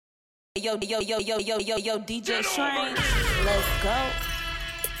DJ Shrine, let's go.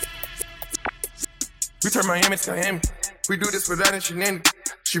 We turn Miami to Miami. We do this without any shenanigans.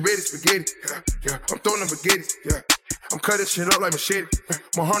 She ready spaghetti, yeah. I'm throwing them baguettes, yeah. I'm cutting shit up like machete.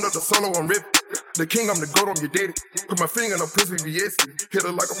 My hand up the solo, I'm ripping. The king, I'm the goat, I'm your daddy. Put my finger in her pussy, VS. Hit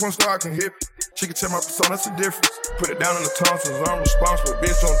her like a porn star, I can hit. She can tell my persona, that's the difference. Put it down in the tonsils, I'm responsible.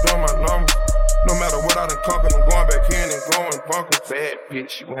 Bitch, don't do my number. No matter what I done conquered, I'm going back in and going bunker. Bad bitch,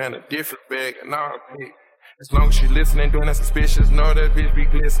 she wearing a different bag, and now I'm big. As long as she listening, doing that suspicious, know that bitch be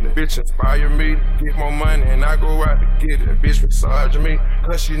glistening. Bitch inspire me to get more money, and I go out to get it. And bitch massaging me,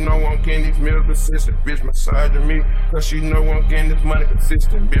 cause she know I'm getting these meals consistent. Bitch massaging me, cause she know I'm getting this money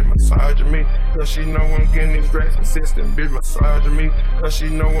consistent. Bitch massaging me, cause she know I'm getting these racks consistent. Bitch massaging me, cause she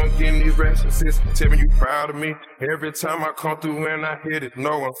know I'm getting these racks consistent. Tell me you proud of me. Every time I come through and I hit it,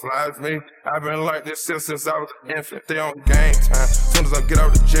 no one flies me. I've been like this since I was an infant. They on game time. Soon as I get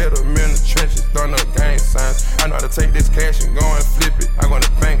out the jet, I'm in the trenches, throwing up gang signs. I know how to take this cash and go and flip it. I go in the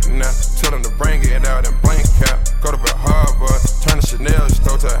bank now, tell them to bring it out and blank out. Go to the harbor, turn the Chanel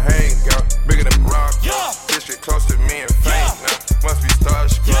store to a hangout. Bigger than Rock, district close to me and fame now. Must be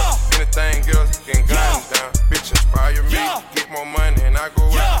starstruck, anything else can gun down. Bitch inspire me, get more money and I go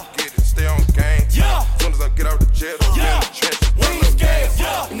out and get it. Stay on game time. Soon as I get out the jet, I'm in the trenches. We ain't scared,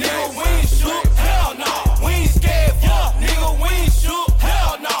 nigga, we ain't shoot, hell no. We ain't scared, nigga, we ain't shoot,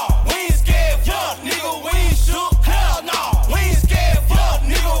 hell no. We ain't scared, nigga, we ain't shoot, hell no. We ain't scared,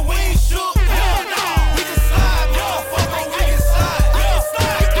 nigga, we ain't shoot, hell no. We can slide, motherfucker, we can slide,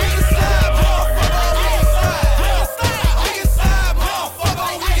 we can slide, motherfucker, we can slide, we can slide,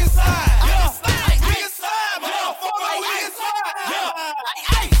 motherfucker, we can slide, we can slide, motherfucker, we can slide.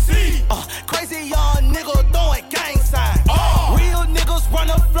 Crazy young nigga throwing gang signs. Real niggas run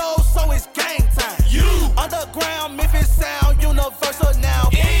the flow, so it's gang time. Underground, Memphis sound, universal now.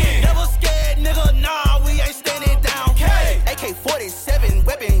 Never scared, nigga, nah, we ain't standing down. AK-47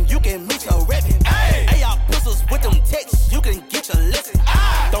 weapon, you can meet your reppin'. Hey, y'all pistols with them texts, you can get your lesson.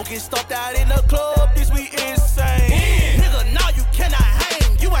 Don't get stopped out in the club, this we insane. Nigga, nah, you cannot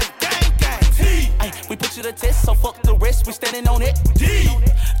hang, you ain't gang. Ay, we put you to test, so fuck the rest, we standing on it. D,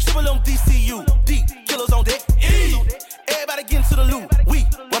 triple M DCU, D, killers on deck. E, everybody get into the loot, we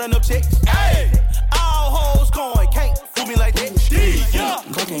running up checks. All hoes going, can't fool me like that. D,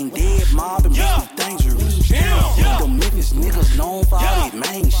 Cocaine dead, mob and bitch dangerous. The Memphis niggas known for all that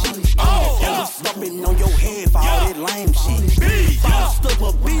main shit. Niggas stomping on your head for all that lame shit. Bossed up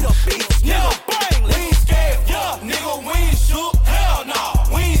a beat up bitch, nigga, bang. We ain't scared, nigga, we ain't shoot, hell no.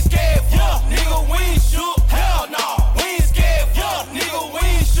 We ain't scared, nigga, we ain't shoot, hell no. We ain't scared, nigga, we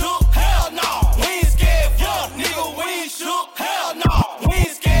ain't shoot, hell no. We ain't scared, nigga, we ain't shoot, hell no. We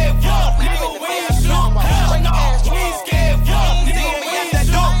ain't scared, nigga, we ain't shoot, hell no. We ain't scared, nigga, we ain't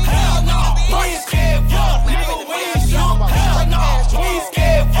shoot, hell no. We ain't scared, nigga, we ain't shoot, hell no. We ain't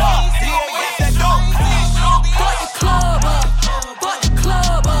scared, nigga, we ain't shoot, hell no. Fuck the club up, fuck the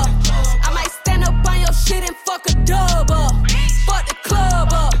club up. I might stand up on your shit and fuck a dub up. Fuck the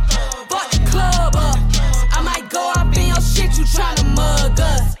club up, fuck the club up. I might go up in your shit, you tryna mug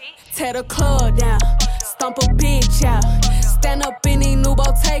us. Tear the club down, stomp a bitch out. Stand up in the new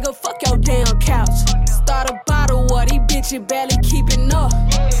Bottega, fuck your damn couch. Start a bottle war, these bitches barely keeping up.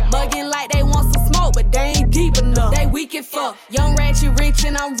 Mugging like they want some smoke, but they ain't deep enough. They weak as fuck, young ratchet rich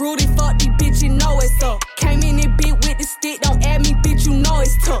and I'm rooted. Fuck these bitches, know it's up. Came in it bit with the stick, don't add me, bitch, you know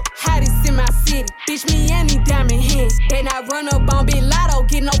it's tough. Hottest in my city, bitch, me and these diamond hands. Then I run up on Big Lotto,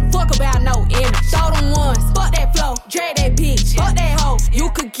 get no fuck about no image. Throw them ones, fuck that flow, drag that bitch, fuck that hoe. You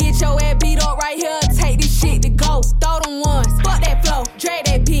could get your ass beat up right here, take this shit to go. Throw them ones, fuck that flow, drag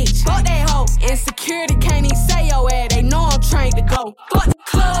that bitch, fuck that hoe. Insecurity can't even say your ass, they know I'm trained to go. Fuck the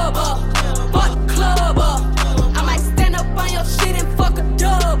club up, fuck the club up. I might stand up on your shit and fuck a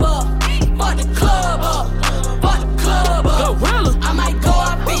dub up. Fuck the club up, fuck the club up. I might go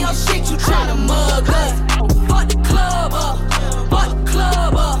up in your shit, you tryna mug us. Fuck the club up, fuck the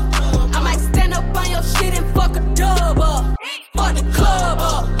club up. I might stand up on your shit and fuck a dub up. Fuck the club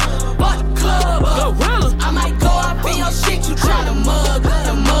up, fuck the club up. I might go up in your shit, you tryna mug us.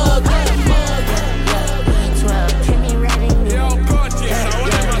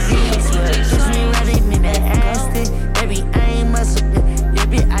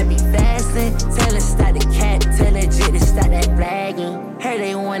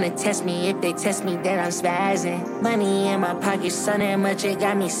 Test me, if they test me, then I'm spazzing. Money in my pocket, so damn much it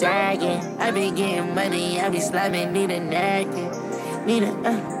got me sagging. I be getting money, I be slapping, need a napkin. Need a,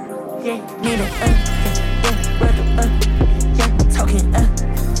 yeah, need a, yeah, work yeah, talking, yeah,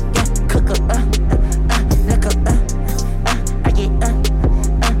 cook up, look up, I get,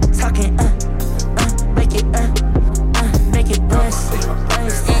 talking,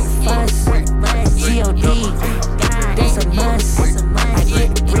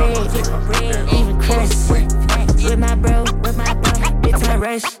 every time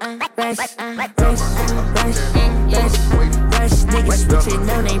rush. Niggas switching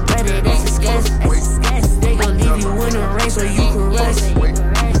on they brother, that's disgusting. They gon' leave you in the rain so you can rust.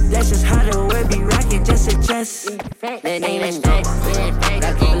 That's just how the world be rockin', just adjust. That name is back,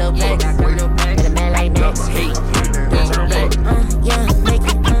 rock a little back, get a man like that. Yeah, make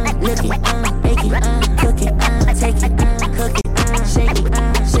it, look it, make it, cook it, take it, cook it, shake it,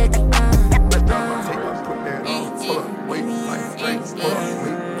 shake it.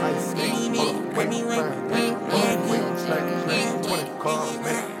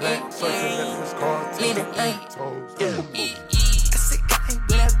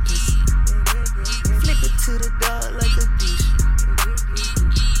 To the dog like a dish.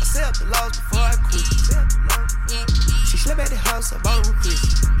 I set up the laws before I quit. She slept at the house, I bought her a Chris.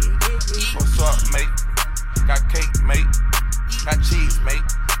 What's up, mate? Got cake, mate. Got cheese, mate.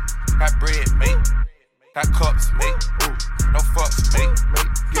 Got bread, mate. Got cups, mate. Ooh, no fucks, mate.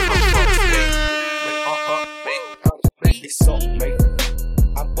 Give no fucks, mate. Mate. It's up, mate.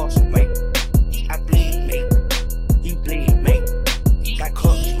 I bust, mate. I bleed, mate. You bleed, mate. Got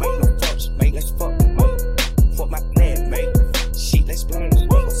cups, mate. No fucks, mate. Let's fuck, mate. Fuck my plan, mate. Shit, let's plan,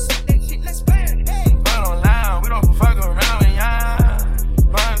 mate. Shit, let's plan, hey. Run online, we don't fuck around, yeah.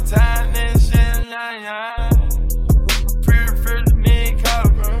 Fun time, this shit, yeah. Pretty first nigga call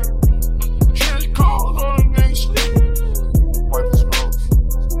it, bro. Shit's cold on the next shit. Wipe the smoke.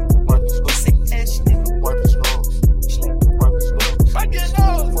 Wipe the smoke. Sick ass shit. Wipe the smoke. Wipe the smoke. Wipe it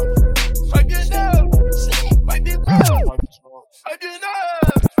up. Wipe it up. Wipe it up. Wipe the smoke. Wipe it up.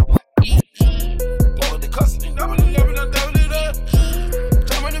 Double the custody, double it up.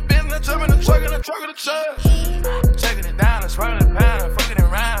 Jump in the business, jump in the truck, and the truck of the truck. Checking it down, it's running the pound, fucking it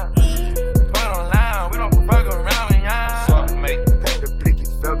round. Put online, we don't fuck around, yeah. Fuck, mate. Pack the blicky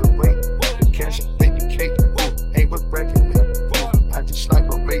featherweight. Cash and baby cake. Ooh, ain't what bracket me. Ooh, I just like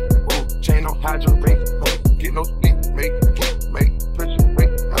a rate. Ooh, chain on hydrate. Ooh, get no sleep, mate. Get, mate. Pressure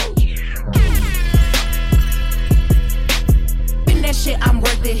rate. In that shit, I'm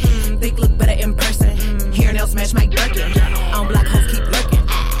worth it. Think look better in person. Hair nails match Mike Birkin. On block hoes keep lurking.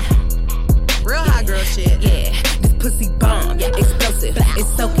 Real hot girl shit. Yeah, this pussy bomb. Yeah, explosive. It's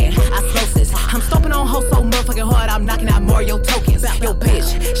soaking. Osmosis. I'm stomping on hoes so motherfucking hard. I'm knocking out Mario tokens. Yo,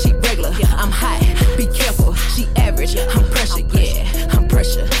 bitch, she regular. I'm hot. Be careful. She average. I'm pressure. Yeah, I'm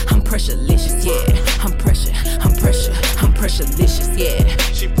pressure. I'm pressure-licious. Yeah, I'm pressure. I'm pressure. I'm pressure-licious. Yeah.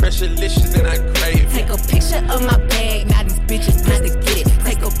 She pressure-licious and I crave it. Take a picture of my bag. Now these bitches press to get it.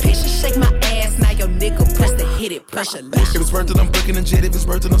 Take a picture, shake my ass. Now your nigga press to hit it. Pressure-licious. If it's worth it, I'm booking a jet. If it's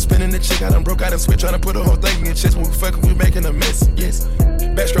worth it, I'm spinning the chick. I done broke out and switch, trying to put a whole thing in your chest. When we fucking, we making a mess. Yes.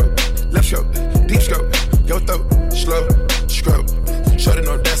 Backstroke, left stroke, deep stroke. Yo throat, slow, stroke. Shorty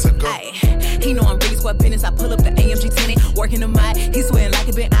know that's a go. Ay, he know I'm really squad business. I pull up the AMG tenant, working the mic. He sweating like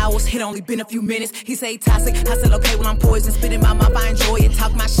it been hours. It only been a few minutes. He say toxic. I said okay when I'm poison. Spit in my mouth, I enjoy it.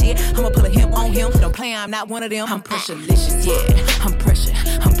 Talk my shit. I'ma pull a him on him. Don't play, I'm not one of them. I'm pressure-licious, yeah. I'm pressure.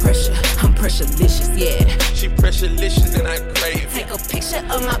 I'm pressure. I'm pressure-licious, yeah. She pressure-licious and I crave it. Take a picture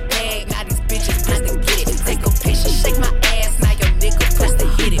of my bag. Now these bitches press to get it. Take a picture, shake my ass. Now your nigga press to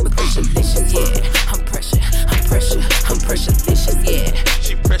hit it. Pressure-licious, yeah. I'm pressure. I'm pressure. I'm pressure-licious, yeah.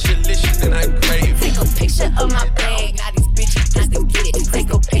 She pressure-licious and I crave it. Take a picture of my bag. Now these bitches press to get it.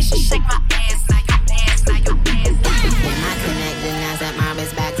 Take a picture, shake my ass. Now your ass. Now your ass. Get my connected, now set my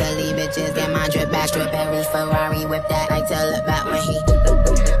wrist back to leave bitches. Get my drip back, strip every Ferrari, whip that. I tell it back when he hit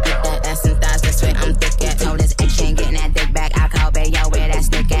that ass and thighs, that's where I'm thick at. Told his ex ain't getting that dick back. I call bae, yo, where that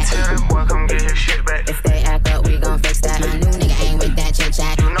stick at? Tell that boy come get his shit back. If they act up, we gon' fix that. My new nigga ain't with that chit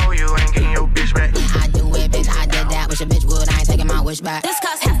chat. You know you ain't getting your bitch back. I do it, bitch, I did that. Wish a bitch would, I ain't taking my wish back. This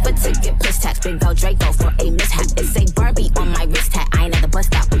cost half a ticket, plus tax. Big go Draco for a mishap. It's a Barbie on my wrist hat. I ain't at the bus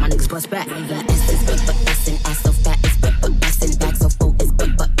stop, but my niggas bust back. It's this but bustin', ass so fat, it's but bustin'. Back so full, it's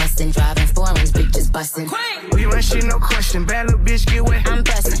but bustin'. Driving foreigns, bitches bustin'. We run shit, no question. Bad little bitch, get wet. I'm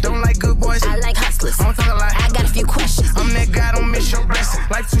bustin'. Don't like good boys. I like hustlers. I don't talk a lot. I got a few questions. I'm that guy, don't miss your blessing.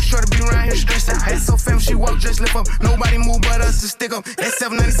 Life too short to be around here stressing. Head so fam, she walk, just lift up. Nobody move but us to stick up. That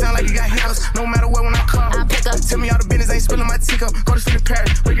 790 sound like you got hiccups. No matter what, when I call, I pick up. Tell me all the business, ain't spilling my teacup. Go to sleep in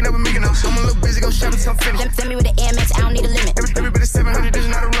Paris, waking up with me enough. I'm a little busy, go shopping till I'm finished. Send me with the AMX, I don't need a limit. Every bit of 700, this is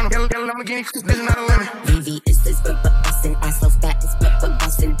not a rental. Yellow Lamborghini, this is not a limit. VV is this but bustin', ass so fat, it's but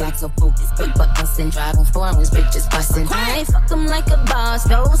bustin'. Back so full, it's but bustin'. Driving foreigns, bitches bustin'. I fuck 'em like a boss,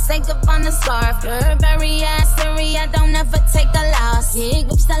 go sink up on the scarf. Burberry ass, I don't ever take a loss. Yeah,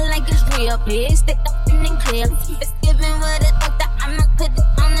 whips I like it's real. Please stick up in the clear. If it's giving what it like that, I'ma put it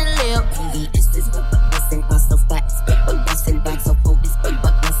on the lip. VV is this but bustin', ass so fat, it's but bustin'. Back so full, it's but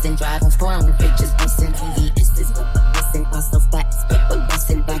bustin'. Driving foreigns, bitches bustin'. VV is this but bustin', ass so fat, it's but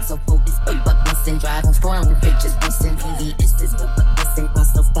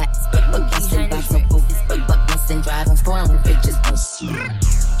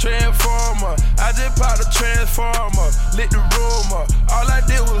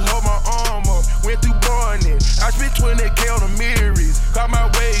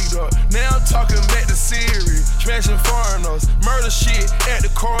shit at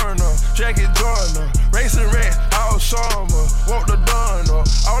the corner, Jackie Joyner, racing rat, all summer, want the donor.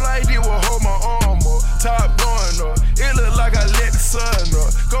 All I did was hold my arm up, top going up. It look like I let the sun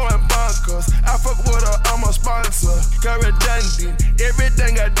up, going bonkers. I fuck with her, I'm a sponsor. Got redundant,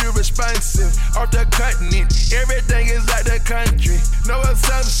 everything I do responsive. Off the continent, everything is like the country. No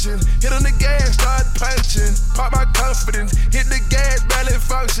assumption, hit on the gas, start punching. Pop my confidence, hit the gas, barely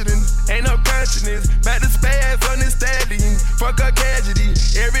functioning. Ain't no consciousness, back to spaz on the stallion. Fuck a tragedy,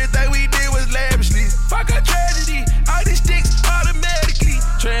 everything we did was lavishly. Fuck a tragedy, all these sticks automatically.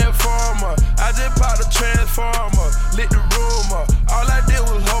 Transformer, I just popped a transformer, lit the room up. All I did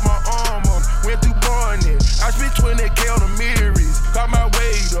was hold my arm up, went through morning. I spent 20K on the mirrors, got my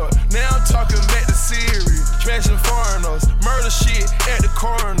weight up. Now I'm talking back to Siri, smashing foreigners, murder shit at the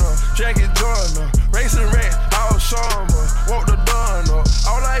corner. Jackie Joyner, racing rat, all summer, want the donor.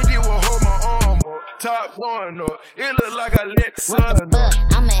 All I did was hold my arm up, top going up. It look like I let the sun up.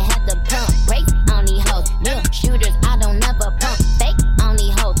 I'ma have to pump brakes on these hoes. Real shooters, I don't never pump fake on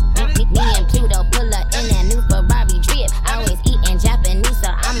these hoes. Me and Pluto pull up in that new Ferrari drip. Always eating Japanese, so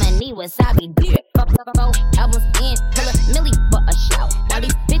I'ma need wasabi dip. Albums in, pull a milli for a show. All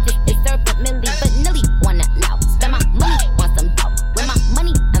these bitches is served with milli, but nilly wanna low. Spend my money on some dope. With my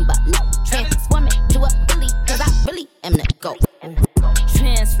money and but no. Transform it to a billy, cause I really am the GOAT.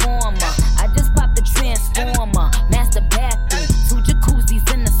 Transformer, I just popped the transformer. Master bathroom, 2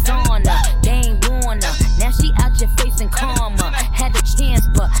 jacuzzis in the sauna. They ain't wanna, now she out your face and karma. Had a chance,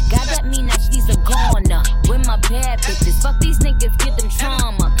 but God that mean that she's a goner. With my bad bitches, fuck these niggas, give them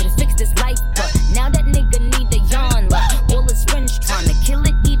trauma. Could've fixed his life, but now that nigga need a yarn. All his friends tryna kill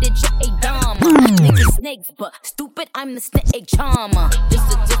it, eat it, just a dama. Niggas snakes, but stupid, I'm the snake charmer.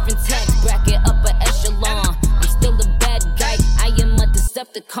 Just a different tax bracket, upper echelon. I'm still a bad guy, I am a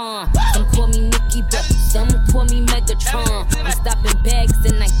Decepticon. Some call me Nikki, but some call me Megatron. I'm stopping bags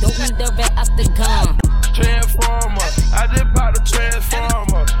and I don't need the rat off the gun. Transformer, I just popped a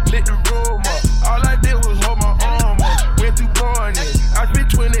transformer, lit the room up. All I did was hold my arm up, went through morning. I spent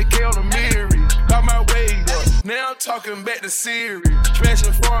 20K on the mirrors, got my weight up. Now I'm talking back to Siri,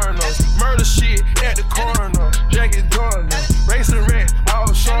 smashing foreigners, murder shit at the corner. Jackie Joyner, racing rat, all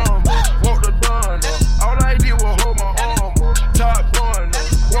summer, want the donor. All I did was hold my arm up, top going up,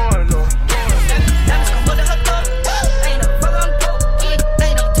 going up, going up. Ain't no fuck on the pole,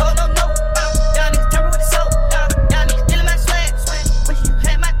 ain't no told no no. Y'all niggas tell me what it's so. Y'all niggas stealing my swag. Wish you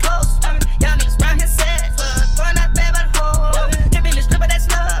had my clothes. Y'all niggas round here sad. Throwing out bad by the hole. Dipping the stripper that's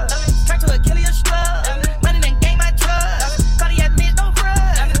love. Turn to a killer, your strug. Money done gain my trust. Cardiac bitch don't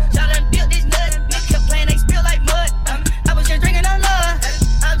run. Y'all done built this nut. Niggas kept playing, they spill like mud. I was just drinking on love.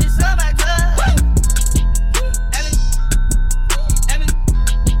 I'm just on my club.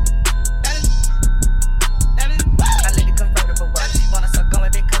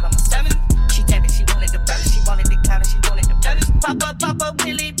 Papa,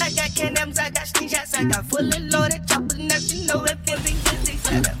 Willie, I got candles, I got screenshots, I got fully loaded choppers, nothing, no everything,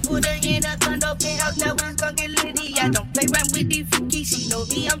 I got put her in a condo, penthouse, now it's gon' get litty. I don't play around with the freaky, she know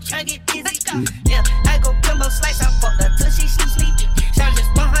me, I'm tryna get busy. Yeah, I go Kimbo slice, I fuck her till she sleepy. Sean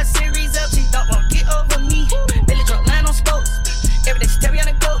just bought her series up, she don't want get over me. Billy drunk line on spokes, every day she tell me on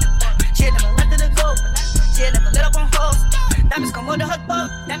the go. She never left to the go, she never lit up on hoes. Diamonds come with the hook boat,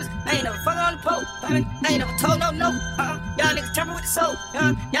 diamonds, I ain't never fuck on the pole. I ain't never told no. Y'all niggas tell me with the soul.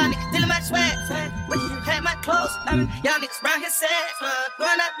 Y'all niggas stealing my swag. When you had my clothes. Y'all niggas round here sad.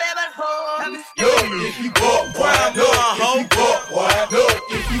 Run out bad by the hole. Look, if you buck, why look? If you buck, why look?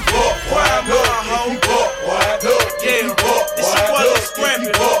 If you buck, why look? If you buck, why look? If you buck, why look? If you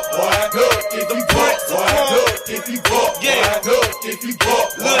buck, why look? If you buck, why look? If you buck, why look? If you buck,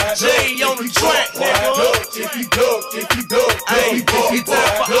 why look? J on the track, nigga. If you duck, if you duck, if you buck, it's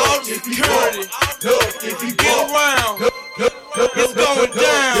time for all the security. Look, if you get around. It's going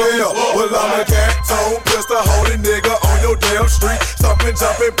down. Yeah, well I'm a cat tone pistol holding nigga on your damn street. Stomping,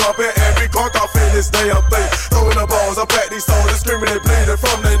 jumping, bumping, every car off in this damn thing. Throwing the balls up at these soldiers, screaming and bleeding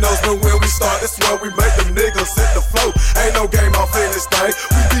from their nose. But when we start, it's where we make them niggas hit the flow. Ain't no game off in this thing.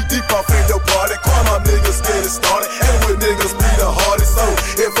 We be deep off in your party. Call my niggas get it started. And with niggas be the hardest. So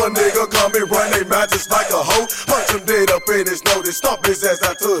if a nigga come and run they mouth just like a hoe, punch him dead up in his nose and stomp his ass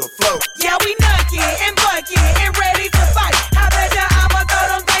out to the floor. Yeah, we knocking and bucking and ready to fight. I bet ya I'ma throw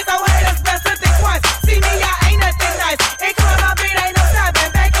them things, so haters best to think twice. See me, I ain't nothing nice. Ain't come my beat, ain't no stopping.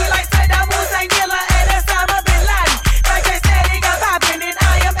 Becky like Saddam Hussein, Killer, and that's Osama Bin Laden. Like they said, they got poppin', and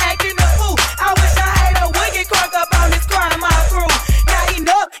I am acting a fool. I wish I had a would get crunk up on this crime, my crew. Now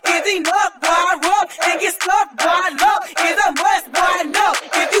enough is enough, boy, rub and get stuck, boy, love is a must, boy, love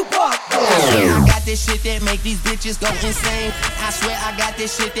if you buck. I got this shit that make these bitches go insane. I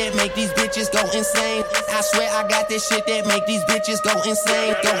this shit that make these bitches go insane. I swear I got this shit that make these bitches go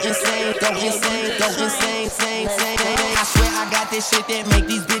insane. Go insane, go insane, go insane, insane, insane. I swear I got this shit that make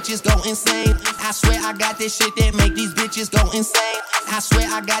these bitches go insane. I swear I got this shit that make these bitches go insane. I swear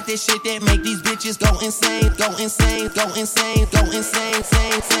I got this shit that make these bitches go insane. Go insane, go insane, go insane,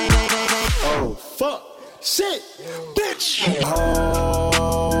 insane, insane. Oh, fuck. Shit, bitch.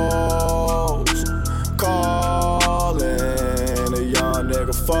 Hoes calling a young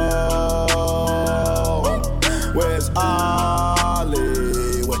nigga phone. Where's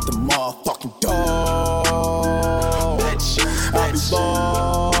Ollie with the motherfucking dog? Bitch, I be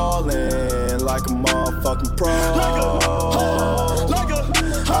ballin' like a motherfucking pro.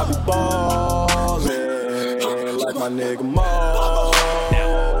 I be ballin' like my nigga Mo.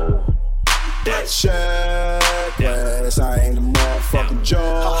 Check less, I ain't a motherfucking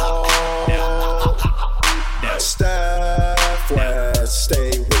joke. Step west, stay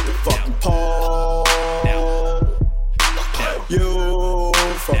with the fucking pole. You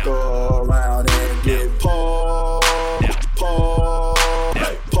fuck around and get pulled.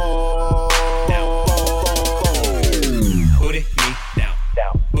 Put it me down,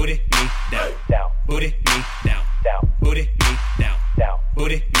 put it me down, put it me down, put it me down, put it me down.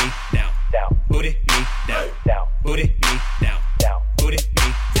 Put it me down, put it me down, put it me down, put it me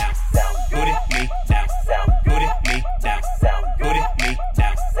down, put it me down, put it me down, put it me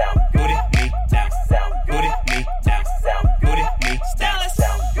down, put it me down, put it me stylist,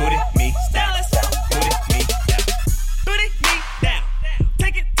 put it me stylist, put it me down, put it me down,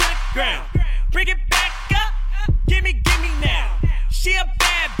 take it to the ground, bring it back up, give me now. She a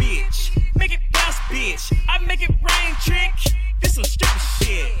bad bitch, make it bounce, bitch. I make it rain, trick. This some stripper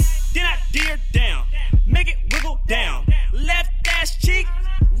shit. Then I deer down, make it wiggle down. Left ass cheek,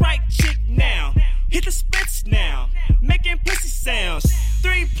 right cheek now. Hit the splits now, making pussy sounds.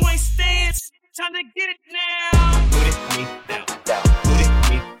 3-point stance, time to get it now. Put it me down, put it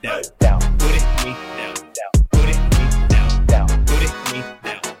me down, put it me down, put it me down, put it me down, put it me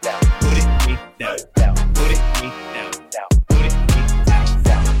down, put it me down, put it me down, put it me down, put it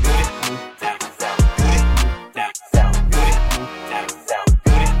me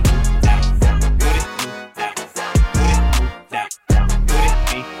down, put it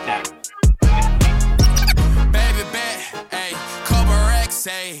me down. Baby bet, ayy, couple racks,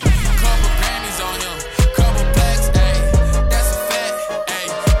 ayy, couple Grammys on him, couple plaques, ayy, that's a fact, ayy,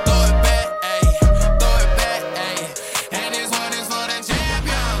 throw it back, ayy, and this one is for the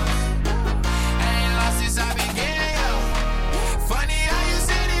champion. Ain't lost since I began, yo. Funny how you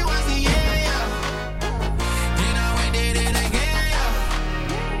said it was the year, yo. Then I went did it again, yo.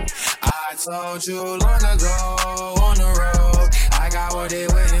 I told you long ago on the road, I got what they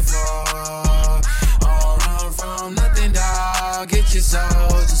waiting for. From nothing, dog, get your soul.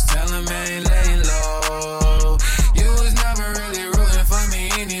 Just tell him I ain't laying low. You was never really rooting for me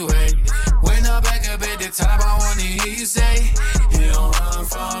anyway. When I'm back up at the top, I wanna hear you say, you don't run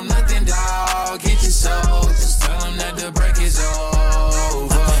from nothing, dog, get your soul. Just tell him that the break is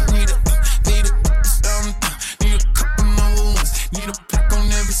over. Need a couple more ones. Need a pack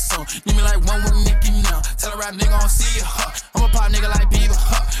on every song. Need me like one with Nicki now. Tell a rap nigga I don't see you, huh? I'm a pop nigga like Bieber,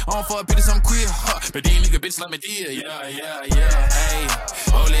 huh? I don't fuck bitches, I'm queer, huh? But these nigga bitch like me dear, yeah, hey,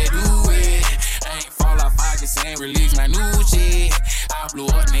 oh, let do it. Ain't fall off, I just ain't release my new shit. I blew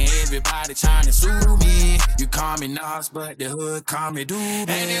up and everybody tryna sue me. You call me Nas, but the hood call me Doobie.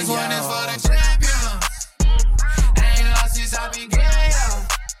 And this one is for the champion. Ain't lost since I began, yo.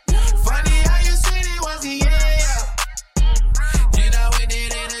 Funny how you said it was the year, yo. Then I went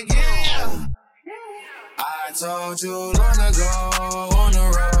did it again, yo. I told you long ago on the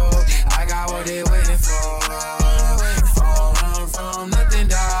road, I got what they waiting for. From nothing,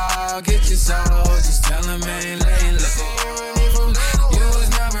 dog, get your soul. Just tell them I ain't laying low. You was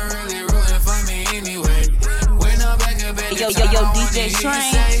never really rooting for me anyway. When I'm back up at the top, yo, DJ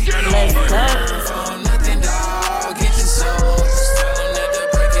Shrine, let's go. From nothing, dog, get your soul. Just tell them that the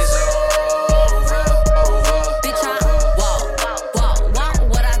break is over. Bitch, I walk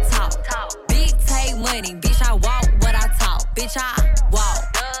what I talk. Big take money, bitch, I walk what I talk. Bitch, I walk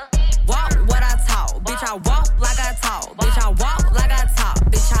what I talk. Bitch, I walk like I talk. Bitch, I walk like I talk.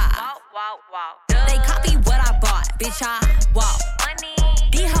 Bitch, I walk. They copy what I bought. Bitch, I walk.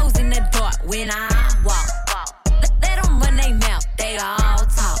 These hoes in the dark when I walk. Let them run they mouth, they all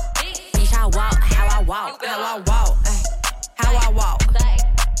talk. Bitch, I walk how I walk. How I walk.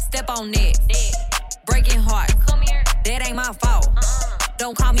 Step on it. Breaking heart. That ain't my fault.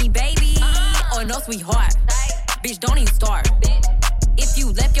 Don't call me baby or no sweetheart. Bitch, don't even start. If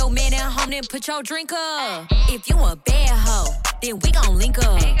you left your man at home, then put your drink up. If you a bad hoe, then we gon' link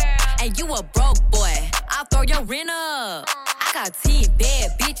up. And you a broke boy, I'll throw your rent up. I got 10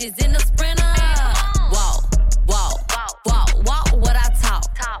 bad bitches in the Sprinter. Walk, what I talk.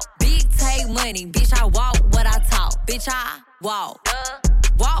 Big take money, bitch, I walk what I talk. Bitch, I walk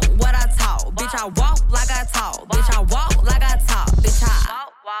what I talk. Bitch, I walk like I talk. Bitch, I walk like I talk. Bitch, I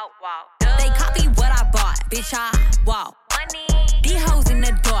walk. They copy what I bought. Bitch, I walk. These hoes in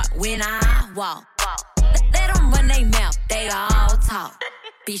the dark when I walk. Let them run they mouth, they all talk.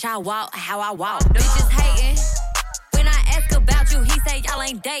 Bitch, I walk how I walk. Bitches hating. When I ask about you, he say y'all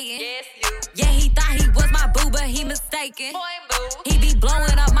ain't dating. Yes, you. Yeah, he thought he was my boo, but he mistaken. He be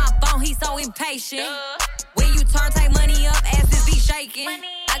blowing up my phone, he so impatient. When you turn, take money up, asses be shaking.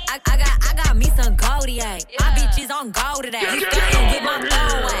 I got me some Goldie, ayy. My bitch is on gold today. He starting with my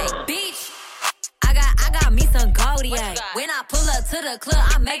phone, ayy. Bitch, I got me some Goldie, ayy. When I pull up to the club,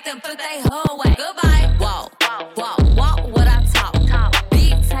 I make them put they whole way. Goodbye. Walk what I talk.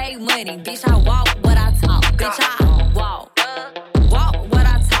 Big take money, bitch, I walk what I talk. Bitch, I walk what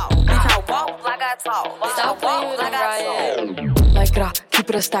I talk. Bitch, I walk like I talk. Bitch, I walk like I talk. Like keep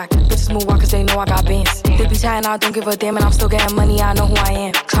it a stack. Bitches move out cause they know I got bands. They be chatting, I don't give a damn, and I'm still getting money, I know who I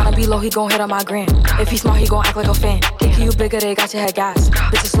am. Tryna be low, he gon' hit on my gram. If he smart, he gon' act like a fan. Thinking you bigger, they got your head gas.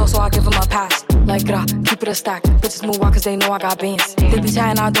 Bitches slow, so I give him a pass. Like keep it a stack. Bitches move out cause they know I got bands. They be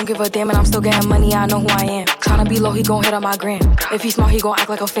chatting, I don't give a damn, and I'm still getting money, I know who I am. Tryna be low, he gon' hit on my gram. If he smart, he gon' act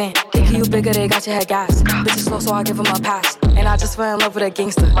like a fan. Thinking you bigger, they got your head gas. Bitches slow, so I give him a pass. And I just fell in love with a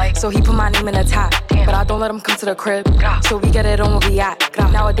gangster, so he put my name in the top. But I don't let him come to the crib, so we get it on where we at.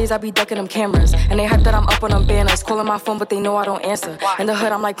 Nowadays I be ducking them cameras, and they hype that I'm up on them banners. Calling my phone, but they know I don't answer. In the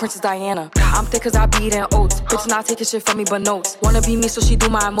hood, I'm like Princess Diana. I'm thick cause I be eating oats. Bitch not taking shit from me but notes. Wanna be me, so she do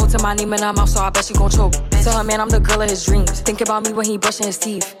my emotes and my name in her mouth, so I bet she gon' choke. Tell her man I'm the girl of his dreams. Think about me when he brushing his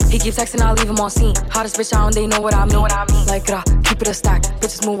teeth. He keep texting, I leave him on scene. Hottest bitch out and they know what I mean. Like keep it a stack.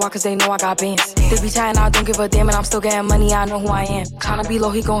 Bitches move out cause they know I got bands. They be chatting, I don't give a damn, and I'm still getting money, I know who I am. Tryna be low,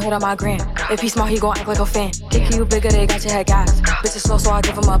 he gon' hit on my gram. If he smart, he gon' act like a fan. Thinking you bigger, they got your head gas. Bitches slow, so I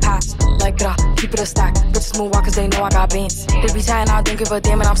give him a pass. Like keep it a stack. Bitches move out cause they know I got bands. They be chatting, I don't give a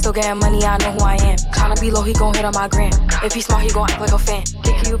damn, and I'm still getting money, I know who I am. Tryna be low, he gon' hit on my gram. If he smart, he gon' act like a fan.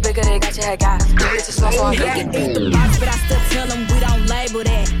 Thinking you bigger, they got your head gas. Bitches slow, so I give him the box, but I still tell him we don't label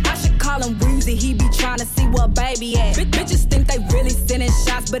that. I should call him Woozy, he be tryna see what baby at. Bitches think they really sending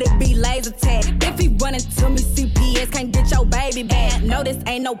shots, but it be laser tag. If he running to me, CPS can't get your baby back. No, this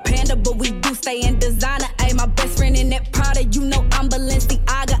ain't no panda, but we do stay in designer. Ayy, my best friend in that Prada, you know I'm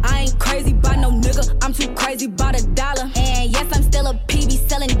Balenciaga. I ain't crazy by no nigga, I'm too crazy by the dollar. And yes, I'm still a PB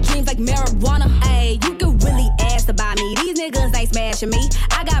selling dreams like marijuana. Ayy, you can really ask about me. These niggas ain't smashing me.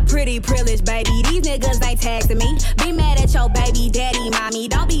 I got pretty privilege, baby. These niggas ain't taxing me. Be mad at your baby daddy, mommy.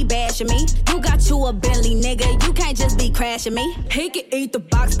 Don't be bashing me. You got you a Bentley, nigga. You can't just be crashing me. He can eat the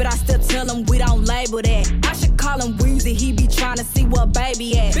box, but I still tell him we don't label that. I should call him Weezy. He be tryna see what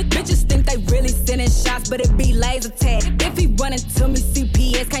baby at. Bitches think they really sending shots, but it be laser tag. If he running to me,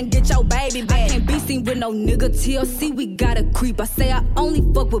 CPS can't get your baby back. I can't be seen with no nigga. TLC, we gotta creep. I say I only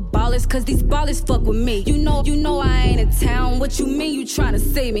fuck with ballers, cause these ballers fuck with me. You know I ain't in town. What you mean you tryna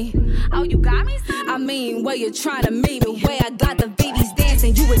see me? Oh, you got me? I mean, where you tryna meet me? Where I got the VDs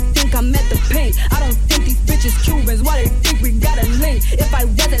dancing, you would think I'm at the pink. I don't think these bitches Cubans. Why they think we got a link? If I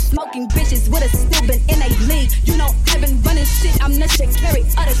wasn't smoking, bitches would've still been in a league. You know I've been running shit, I'm the shit carry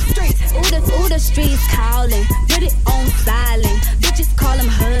of the streets. Ooh, the streets calling, put it on silent. Bitches call them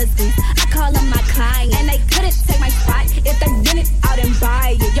husbands, I call them my client. And they couldn't take my spot if they rent it out and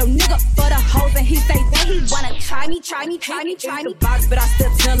buy it. Yo, nigga for the hoes and he say that he wanna try me. Box, but I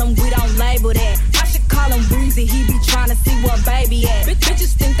still tell him we don't label that. I should call him Weezy, he be tryna see what baby at.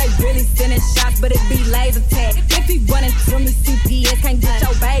 Bitches think they really sending shots, but it be laser tag. If he running to me, CPS can't get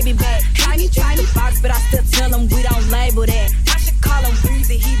your baby back. Try me, box, but I still tell him we don't label that. I should call him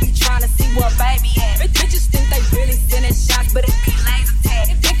Weezy, he be tryna see what baby at. Bitches think they really sending shots, but it be laser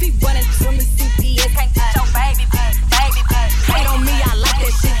tag. If he running to me, CPS can't get your baby back. Hate on me, I like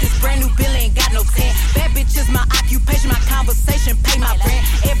that shit. This brand new bill ain't got no 10. Bad bitch is my occupation, my conversation, pay my rent.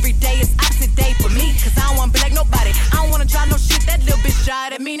 Every day is opposite day for me, cause I don't wanna be like nobody. I don't wanna drive no shit, that little bitch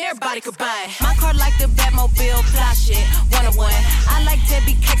drive, that mean everybody could buy it. My car like the Batmobile, fly shit, 101. I like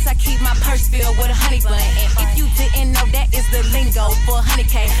Debbie cakes, I keep my purse filled with a honey bun. And if you didn't know, that is the lingo for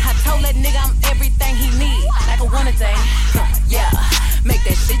 100K. I told that nigga I'm everything he need, like a one a day. Yeah, make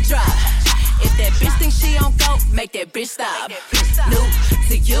that shit drop. If that bitch think she on go, make that bitch stop. New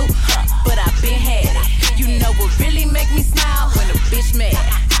to you, but I been had it. You know what really make me smile? When a bitch mad.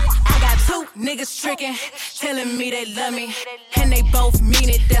 I got two niggas tricking, telling me they love me, and they both mean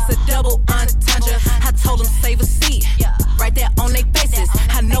it. That's a double entendre. I told them save a seat. right there on their faces.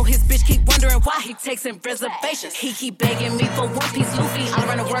 I know his bitch keep wondering why he takes in reservations. He keep begging me for one piece Luffy. All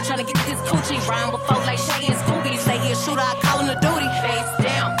around the world trying to get this coochie. Rhyme before like Shay and Scooby. Say he a shooter, I call him the duty. Face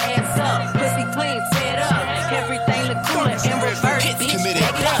down, ass up, pussy clean, set up. Everything look cooler in reverse, bitch,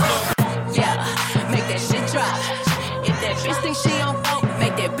 back it up. Yeah, make that shit drop. If that bitch thinks she on broke,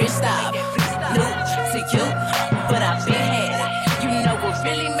 make that bitch stop. New to you, but I been had it. You know what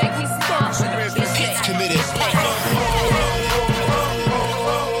really make me stop? Bitch, committed.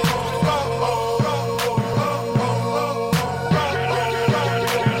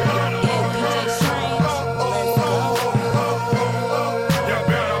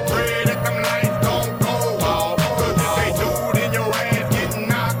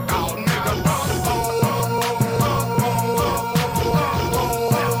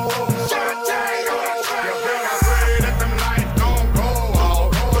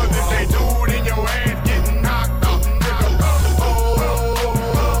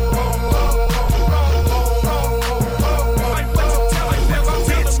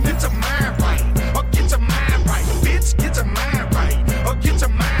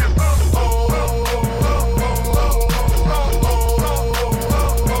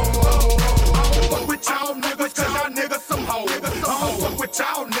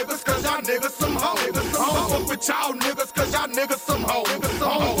 Y'all niggas, cause y'all niggas some hoes. I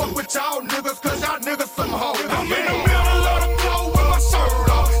don't fuck with y'all niggas, cause y'all niggas some hoes. I'm in the middle of the floor with my shirt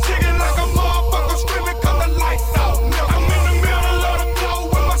off, shaking like a motherfucker, screaming cause the lights out. I'm in the middle of the floor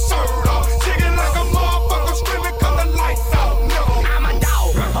with my shirt off, shaking like a motherfucker, screaming cause the lights out. I'm a dog,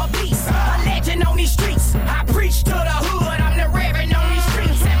 a beast, a legend on these streets. I preach to the hood, I'm the reverend on these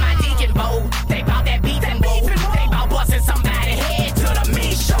streets. And my deacon bowl, they bout that beef and bowl. They bout busting somebody's head to the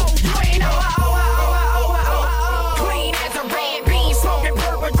meat show. You ain't know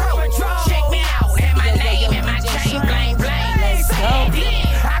check me out, and my name and my chain, bling, bling.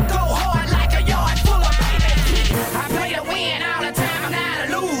 I go hard like a yard full of baby. I play to win all the time, I'm not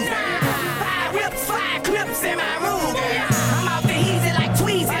a loser. 5 whips, 5 clips in my room. I'm off the easy like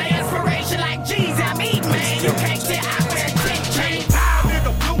Tweezy, inspiration like Jeezy. I'm eating, man, you can't tell I wear 10 chains.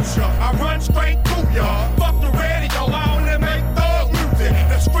 Nigga future, I run straight through ya. Fuck the radio, I only make thug music.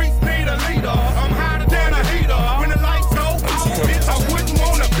 The streets need a leader, I'm hotter than a heater. When the lights go out, bitch, I wouldn't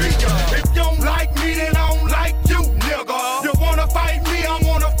wanna be ya. If you don't like me, then I don't like you, nigga. You wanna fight me, I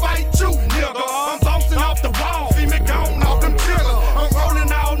wanna fight you, nigga. I'm bouncing off the wall, see me gone off them triggers. I'm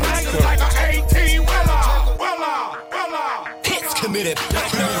rolling all night like an 18-wheeler. Hits committed.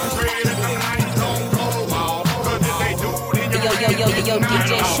 Yo,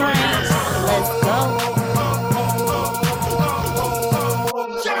 DJ Shrink, let's go.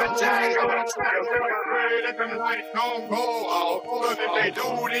 Them lights don't go off, cause if they do,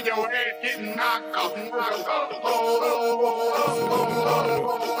 then your head getting knocked off.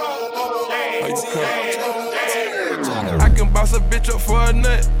 I can boss a bitch up for a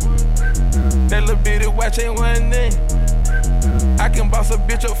nut. That little bitty watch ain't one name. I can boss a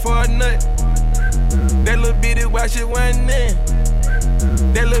bitch up for a nut. That little bitty watch it one name.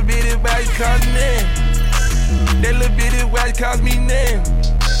 That little bitty watch cost name. That little bitty watch cost me name.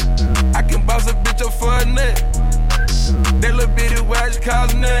 I can boss a bitch up for a nut. That little bitty watch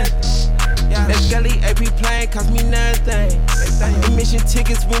cost nothing. That Skelly AP plane cost me nothing. Admission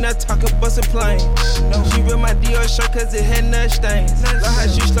tickets when I talk a bus and plane. She read my Dior shirt cause it had nut stains. Love how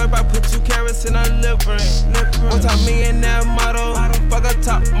she slurp, I put 2 carats in her lip ring. Multi-millionaire model, fuck a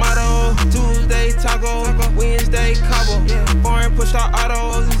top model. Tuesday taco, Wednesday Cabo. Foreign push out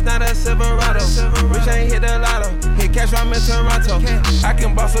autos, it's not a Silverado. Rich ain't hit the lotto, hit cash from in Toronto. I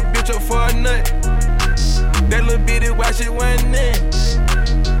can boss a bitch up for a nut. That little bitty watch it one name.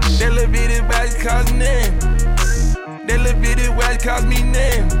 That little bitty watch cost name. That little bitty watch cost me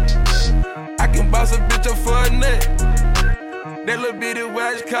name. I can boss a bitch up for a nut. That little bitty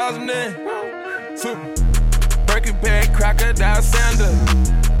watch cost name. Birkin bag, crocodile sander.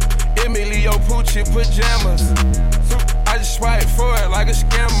 Emilio Pucci pajamas. I just swipe for it like a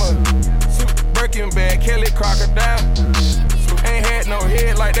scammer. Birkin bag, Kelly crocodile. Ain't had no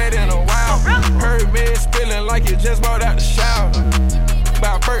head like that in a while. Heard bed spilling like you just bought out the shower.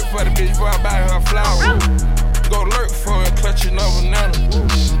 Buy a perk for the bitch before I buy her flower. Go lurk for it, clutching a banana.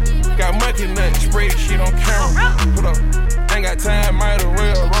 Got monkey nut, spray the shit on camera. Put up, ain't got time, might as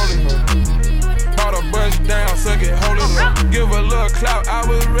well roll it. Bought a bus down, suck it, hold it up. Give a little clout, I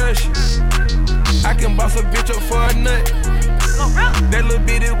was rushing. I can boss a bitch up for a nut. That little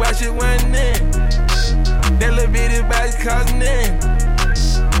bitty watch it one name. That little bitty watch cost name.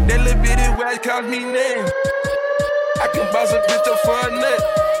 That little bitty watch cost me name. I can boss a bitch up for a nut.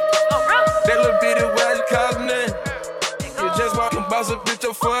 That little bitty watch cost name. Just walking, boss a bitch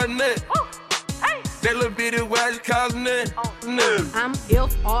up for a nut. That little bitty watch causing that. I'm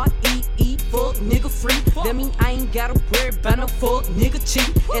F-R-E-E, fuck nigga free. That mean I ain't gotta worry about no fuck nigga cheat.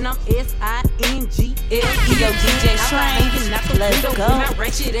 And I'm S-I-N-G-L-E. Yo, DJ Shrine, let's go. My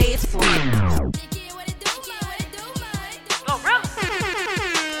ratchet ass free.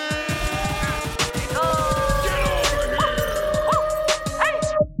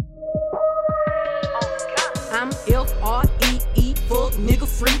 I'm F-R-E-E, fuck nigga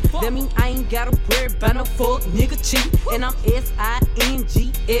free. That mean I ain't gotta worry about no fuck nigga cheat. And I'm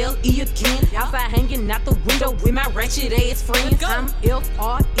S-I-N-G-L-E again. Outside hanging out the window with my ratchet ass friends. I'm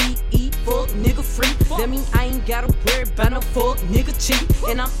F-R-E-E, fuck nigga free. That mean I ain't gotta worry about no fuck nigga cheat.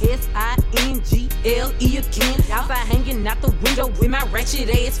 And I'm S-I-N-G-L-E again. Outside hanging out the window with my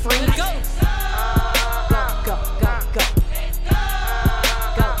ratchet ass friends. Go, go, go, go.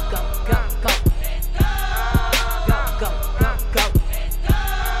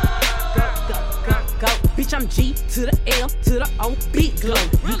 Bitch, I'm G to the L to the O, big glow.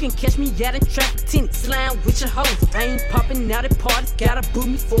 You can catch me at a traffic tenant, slime with your hoes. I ain't popping out at parties, gotta book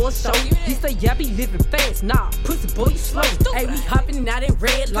me for a show. He say, yeah, I be living fast, nah, pussy boy, you slow. Hey, we hopping out at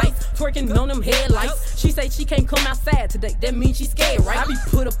red lights, twerking on them headlights. She say she can't come outside today, that means she scared, right? I be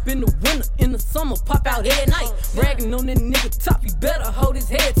put up in the winter, in the summer, pop out at night. Bragging on that nigga top, you better hold his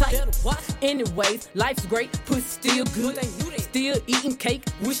head tight. Anyways, life's great, pussy still good. Still eating cake,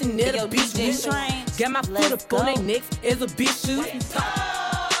 wishing that a bitch would. Got my foot up on their necks as a bitch shoot.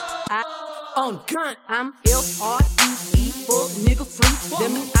 On gun, I'm F-R-E-E, fuck nigga free. That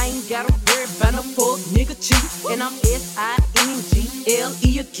mean I ain't gotta worry about no fuck nigga cheat. And I'm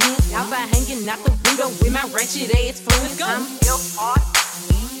S-I-N-G-L-E again. Outside hanging out the window with my ratchet ass friends. I'm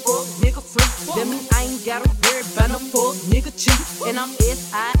F-R-E-E, fuck nigga free. That mean I ain't gotta worry about no fuck nigga cheat. And I'm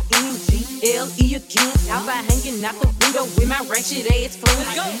S-I-N-G-L-E again. Outside hanging out the window with my ratchet ass friends.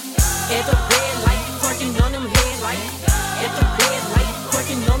 At the red light, twerking on them headlights. At the red light,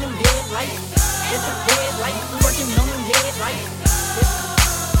 twerking on them headlights. At the red light, twerking on them headlights.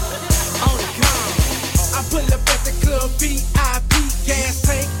 On the gun. I pull up at the club, VIP, gas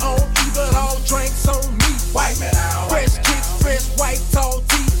tank on E, but all drinks on me. Wipe it out. Fresh kicks, fresh white tall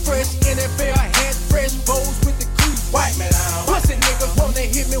teeth, fresh NFL hat, fresh bows with the crease. Wipe it out. Pussy niggas wanna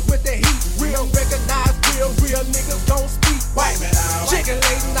hit me with the heat. Real recognize real niggas don't speak. Wipe it out. Chicken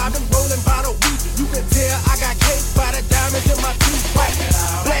laden, I've been rolling by the week. You can tell I got cake by the diamonds in my teeth. Wipe it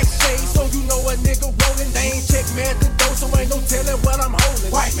out. Black shades, so you know a nigga rolling. They ain't check me at the door, so ain't no telling what I'm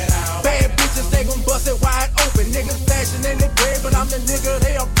holding. Wipe it out. Bad bitches, they gon' bust it wide open. Niggas flashing in the bread, but I'm the nigga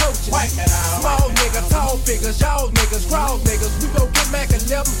they approaching. Wipe it out. Small niggas, tall figures, y'all niggas, crowd niggas. We gon' get Mac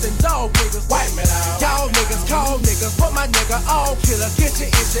 11s and dog niggas. Wipe it out. Y'all niggas, call niggas, but my nigga all killer. Get your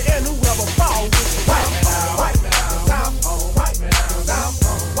issue and whoever fall with you. Wipe it out. Wipe it out. Time on, wipe it out. Time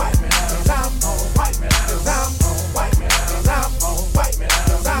on, wipe it out. Time on, wipe it out. Time on, wipe it out. Time on, wipe it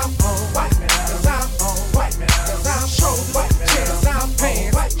out. Time on, wipe it out. Time on, wipe it out. Time shoulders, chest, time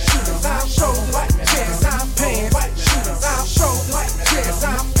pants, shooters, time shoulders, chest, time pants, shooters, time shoulders, chest,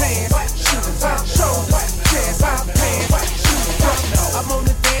 time pants, shooters, time shoulders, chest, time pants, shooters. I'm on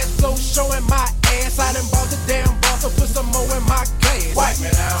the dance floor showing my ass. I done bought the damn boss, so put some more in my glass. Wipe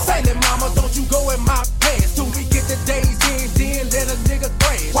it out. Say it, mama, don't you go in my pants. Till we get the days in, then let a nigga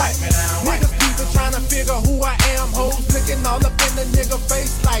thrash. Wipe it out. Niggas people trying to figure who I am. Hoes looking all up in the nigga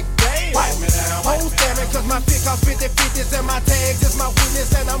face like damn. Wipe it out. Hoes staring cause my pick cost 50/50s and my tags is my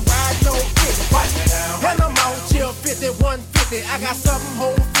witness and I'm riding on 50. Wipe it out. And I'm out chill 50/150. I got something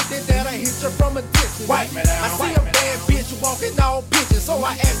whole 50 that'll hit you from a distance. Wipe it out. I see a bad bitch walking all bitches, so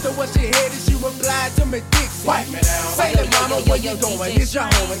I asked her what she had and she replied to me Dixie. Wipe it out. Say it, mama, where you going? It's your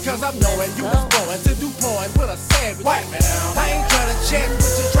homie, cause I'm knowing you was born to do porn with a savage. Wipe it out. I ain't tryna chat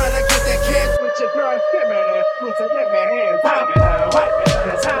with you, tryna get that cash with your girl. Give me that food to let me have. Wipe it out. Wipe it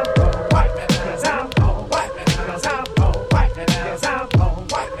out. Time on, wipe it out. Time on, wipe it out. Time on, wipe it out. Time on,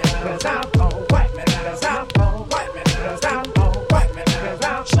 wipe it out. Time on, wipe it out. Time on, wipe it out. Time on, wipe it out.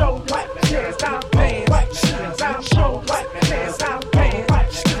 Time show, wipe it out. Time pan, wipe it out. Time show, wipe it out. Time pan,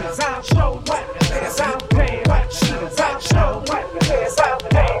 wipe it out. Time show, wipe it out. Time pan, wipe it out. Time show, wipe it out. Time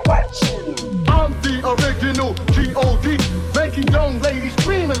pan, wipe it out. I'm the original G.O.D. Making young ladies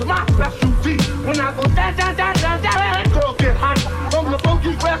scream is my specialty. When I go da da da da da, girl get hot from the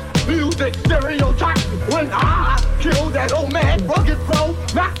funky west music stereotype. When I kill that old man, rugged flow,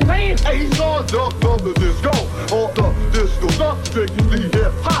 not playing A's on the disco or the disco, not strictly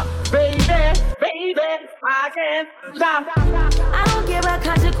hip hop. Baby, I can't stop. I don't care about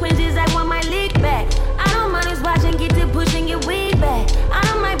consequences, I want my lick back. I don't mind us watching, get to pushing your wig back. I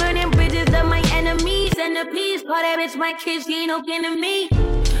don't mind burning bridges of my enemies and the peace part of bitch might kiss, she ain't no kin to me.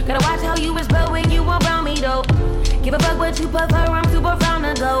 Gotta watch how you whisper when you around me though. Give a fuck what you prefer, I'm super frown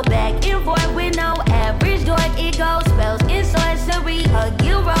to go back and forth with no average joy. It goes spells in sorcery, hug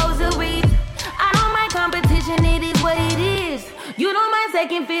your rosary. I don't mind competition, it is what it is. You don't mind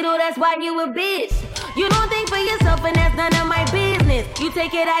second fiddle, that's why you a bitch. You don't think for yourself and that's none of my business. You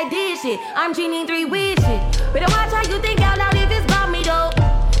take it, I did shit, I'm genie 3 wishes. Better watch how you think out loud if it's about me though.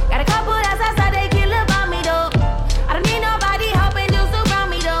 Got a couple that's outside, they kill about me though. I don't need nobody helping just around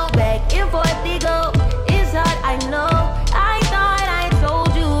me though. Back and forth they go, it's hard, I know. I thought I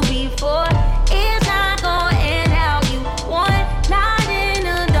told you before, it's not gonna end how you want. Not in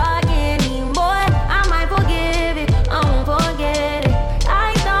the dark anymore. I might forgive it, I won't forget it.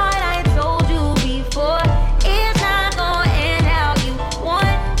 I thought I told you before, it's not gonna end how you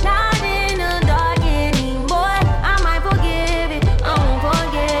want. Not in the dark anymore. I might forgive it, I won't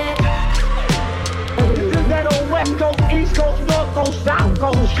forget it. This is that old West Coast, East Coast, North Coast, South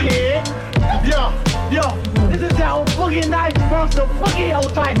Coast shit. Yo, this is that old boogie nights versus the boogie hole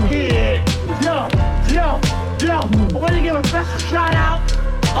type kid. Yo, I want to give a special shout out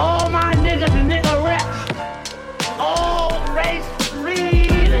all my niggas and nigga reps. All race,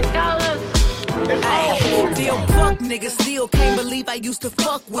 creed, and colors. Still fuck niggas, still can't believe I used to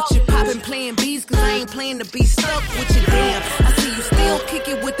fuck with you. Poppin' playing beats cause I ain't playing to be stuck with you. Damn, I see you still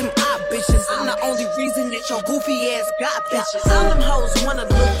kickin' with them op bitches. I'm the only reason that your goofy ass got bitches. All them hoes wanna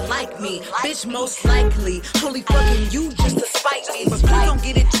look like me, bitch most likely. Only fucking you just to spite me. But please don't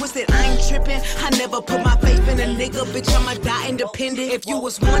get it twisted, I ain't trippin'. I never put my faith in a nigga, bitch I'ma die independent. If you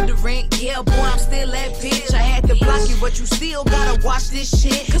was wondering, yeah boy I'm still that bitch. I had to block you but you still gotta watch this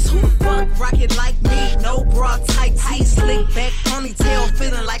shit. Cause who the fuck rocket like me? No bra, tight tee, slick back, ponytail,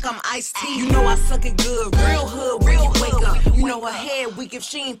 feeling like I'm iced tea. You know I suck it good, real hood when you wake up. You know her head weak if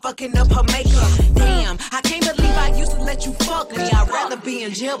she ain't fucking up her makeup. Damn, I can't believe I used to let you fuck me. I'd rather be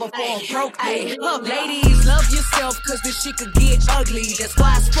in jail before I broke me. Look, ladies, love yourself cause this shit could get ugly. That's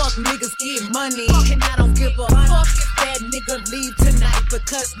why as fuck niggas get money. And I don't give a fuck if that nigga leave tonight.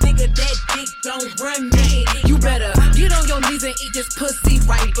 Because nigga, that dick don't run me. You better get on your knees and eat this pussy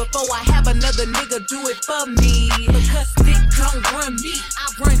right before I have another nigga do it for me. Because dick don't run me, I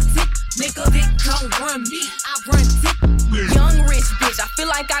run dick. Nigga, dick don't run me, I run dick. Young rich bitch, I feel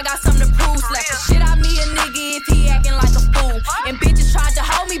like I got something to prove. Slap the shit out me a nigga if he acting like a fool. And bitches tried to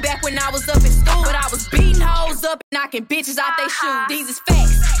hold me back when I was up in school, but I was beating hoes up and knocking bitches out they shoes. These is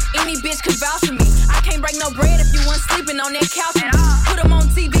facts, any bitch could vouch for me. I can't break no bread if you weren't sleeping on that couch with me. Put them on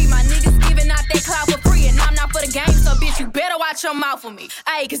TV, my niggas giving out that clout for free. And I'm not for the game, so bitch you better watch your mouth for me.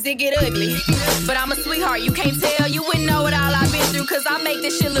 Ayy, cause it get ugly. But I'm a sweetheart, you can't tell. You wouldn't know what all I've been through, cause I make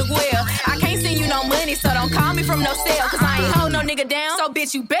this shit look well. I can't send you no money, so don't call me from no cell. Cause I ain't hold no nigga down, so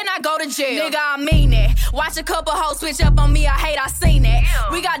bitch you better not go to jail. Nigga, I mean that. Watch a couple hoes switch up on me, I hate I seen that.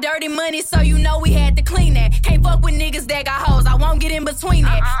 We got dirty money, so you know we had to clean that. Can't fuck with niggas that got hoes, I won't get in between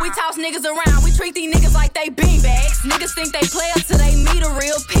that. We toss niggas around, we treat these niggas like they beanbags. Niggas think they play up till they meet a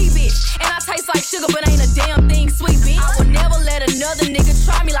real P bitch. And I taste like sugar, but ain't a damn thing sweet, bitch. I would never let another nigga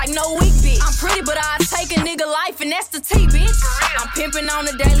try me like no weak bitch. I'm pretty, but I take a nigga life, and that's the T, bitch. I'm pimping on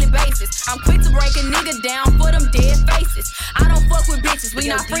a daily basis. I'm quick to break a nigga down for them dead faces. I don't fuck with bitches, we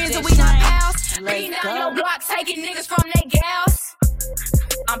not friends and we not pals. Beating down your block, taking niggas from they gals.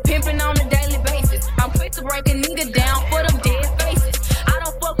 I'm pimping on a daily basis. I'm quick to break a nigga down for them dead faces. I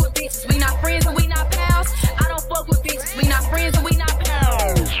don't fuck with bitches, we not friends and we not pals. I don't fuck with bitches, we not friends and we not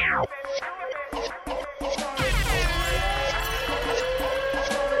pals.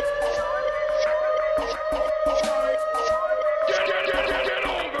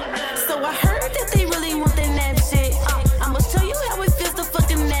 So I heard that they really want that nap shit. I'ma show you how it feels to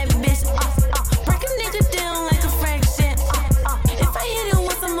fucking nap bitch. Break a nigga down like a fraction. If I hit it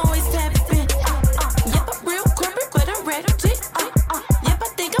once, I'm always tapping. Yep, I'm real corporate, but I'm ratchet.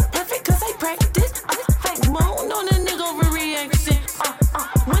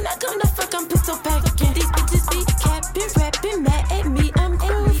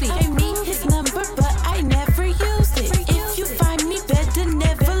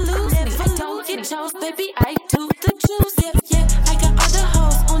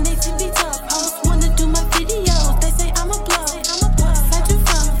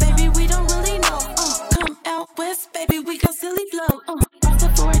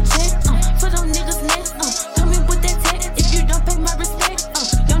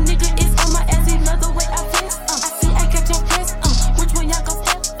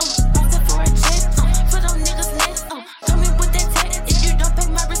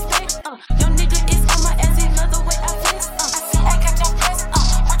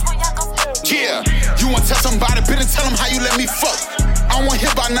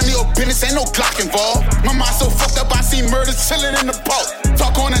 business, ain't no Glock involved. My mind so fucked up, I see murders chillin' in the boat.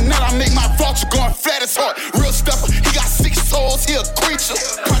 Talk on the net, I make my vulture going flat as hard. Real stepper, he got 6 souls, he a creature.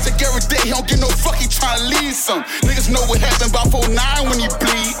 Project every day, he don't get no fuck, he tryna lead some. Niggas know what happened about 4-9 when he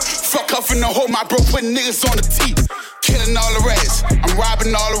bleed. Fuck up in the hole, my bro putting niggas on the teeth. Killing all the rats, I'm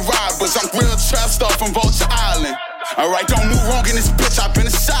robbing all the robbers. I'm real trap star from Vulture Island. Alright, don't move wrong in this bitch, I've been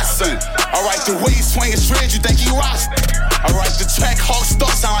a shot, son. Alright, the way he swinging shreds, you think he rocks. Alright, the track hawk star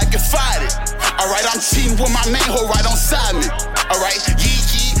sound like it fired it. Alright, I'm cheating with my main hoe right on side me. Alright,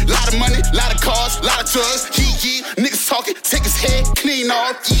 yee, lot of money, lot of cars, lot of drugs, yee, niggas talking, take his head clean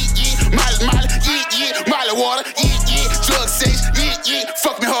off, yee, Molly, Molly water, yee, drug sex, yee,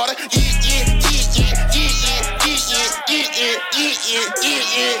 fuck me harder, yee,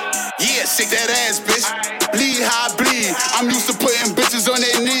 yeah, shake that ass, bitch. Bleed how I bleed. I'm used to putting bitches on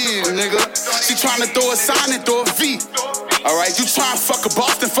their knees, nigga. She tryna throw a sign and throw a V. Alright, you tryna fuck a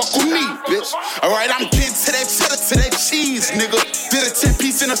Boston, fuck with me, bitch. Alright, I'm getting to that cheddar, to that cheese, nigga. Did a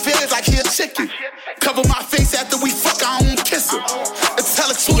 10-piece in the feds like he a chicken. Cover my face after we fuck, I don't kiss her. And tell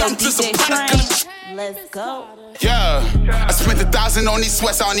her too, I'm just a product of. Let's go. Yeah, I spent 1,000 on these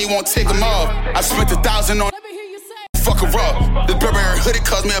sweats, I don't even wanna take them off. I spent 1,000 on. Fuck her up. This Burberry hoodie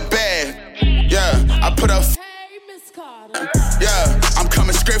cost me a bag. Yeah, I put up. Yeah, I'm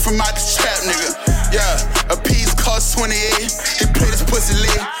coming straight from out the trap, nigga. Yeah, a piece cost 28. He played his pussy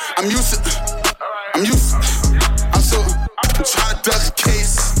lit. I'm trying to duck a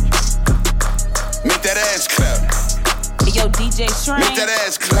case. Make that ass clap. Yo, DJ Shrink. Make that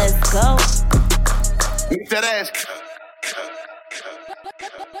ass clap. Let's go. Make that ass clap.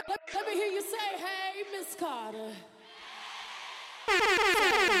 Let me hear you say, hey, Miss Carter.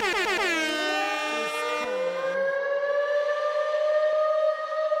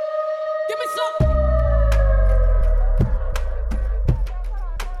 Give me some.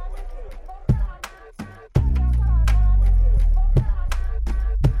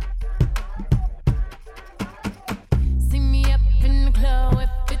 See me up in the club with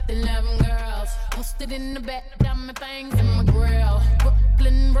 50-11 girls. Posted in the back, diamond things in my grill.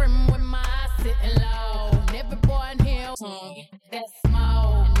 Brooklyn brim with my eyes sitting low. And every boy in here, that's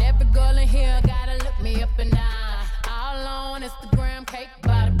small. And every girl in here gotta look me up and down. All on Instagram, cake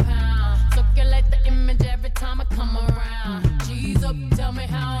by the pound. Circulate the image every time I come around. G's up, tell me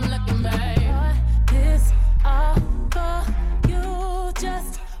how I'm looking, babe. This all for you,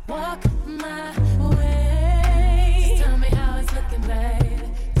 just walk my way. Just tell me how it's looking, babe.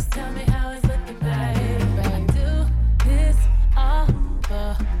 Just tell me how it's looking, babe. I do this all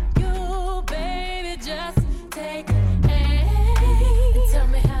for you, baby. Just take aim. Tell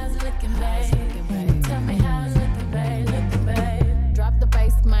me how it's looking, babe. Tell me how it's looking, babe. Looking, babe. Drop the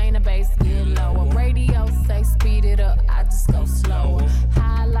bass, main, the bass get lower. Radio say speed it up, I just go slower.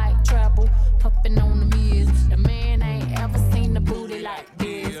 High like treble, puffin' on the mirrors. The man ain't ever seen the booty like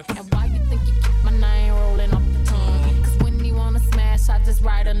this. And why you think you keep my name rolling off the tongue? Cause when he wanna smash, I just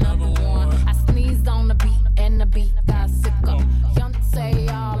write another one. I sneeze on the beat and the beat got sicker. Young say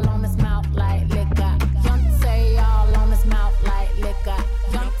all on his mouth like liquor. Young say all on his mouth like liquor.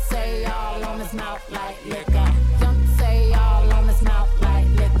 Young say all on his mouth like liquor. Young say all on his mouth like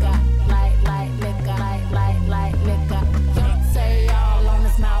liquor. Like liquor. Like liquor. Young say all on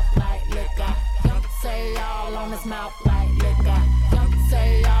his mouth like liquor. Young say all on his mouth like liquor. Young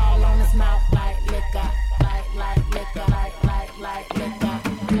say all on his mouth like liquor. Like liquor. Like liquor.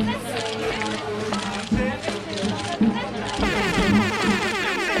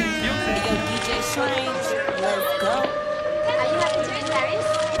 Yo, DJ Shrink. Let's go. Are you happy to be in Paris?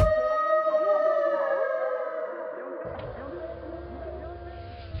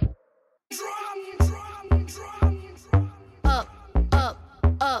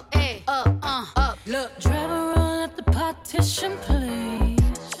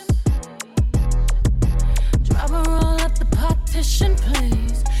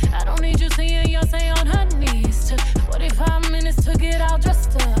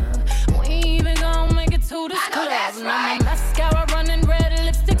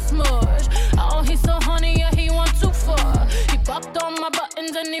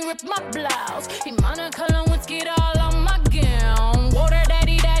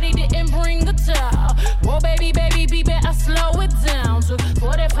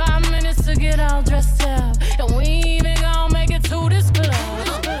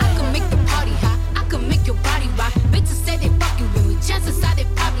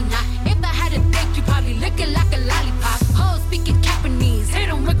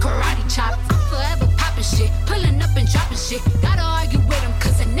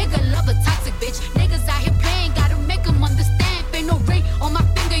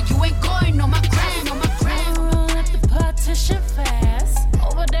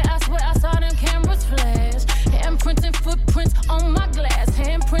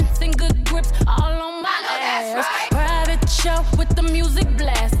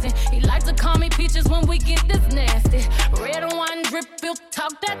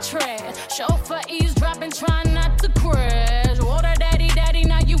 trash. Chauffeur eavesdropping, trying not to crash. Water daddy, daddy,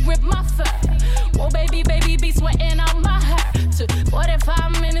 now you rip my fat. Whoa, baby, baby, be sweating out my hair. Took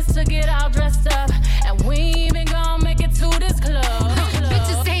 45 minutes to get all dressed up, and we ain't even gonna make it to this club.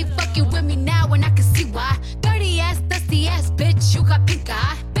 Bitches ain't fucking with me now, and I can see why. Dirty ass, dusty ass bitch, you got pink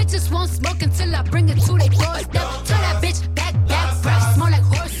eye. Bitches won't smoke until I bring it to their doorstep. Tell that bitch back, breath, smell like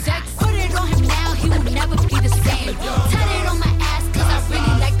horse sex. Put it on him now, he will never be the same. Tell it on my ass, cause I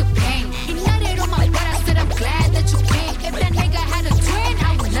really like the pain. He let it on my butt, I said I'm glad that you came. If that nigga had a twin,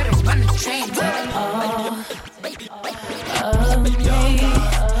 I would let him run the train.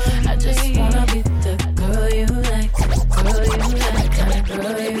 I just wanna be the girl you like, girl you like,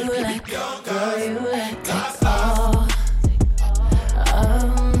 girl you like, girl you like. Take all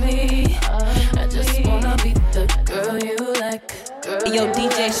of me. I just wanna be the girl you like. Yo,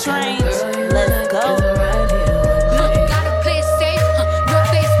 DJ Strange, let's go. Look, gotta play it safe, no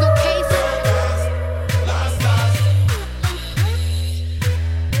face, no case.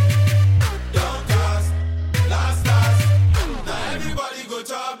 Now everybody go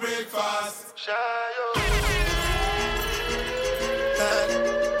to breakfast.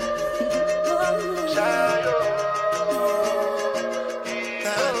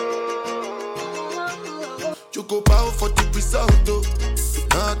 You go bow for the result, though.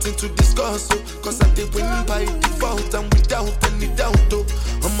 Nothing to discuss, oh. Cause I did win by default and without any doubt, oh.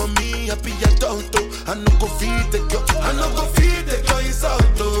 I'm a me happy adult, oh. I no go feed the girl, I no go feed the girl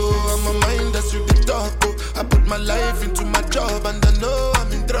insult, oh. I'm a mind that's with the talk, oh. I put my life into my job and I know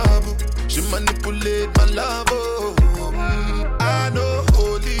I'm in trouble. She manipulate my love, oh. I know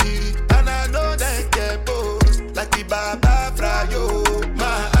holy and I know that get boss. Like the Baba Frayo,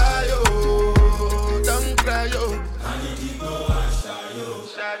 my ayo. Don't cry, yo. I need to go and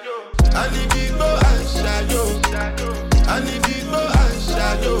shayo. I need to go and shayo. I need to go and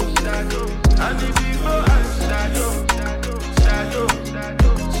shayo. I need to go and shayo. Shayo.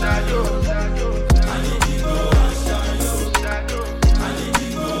 I need to go and shayo. I need to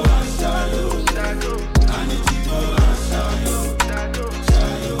go and shayo. I need to go and shayo.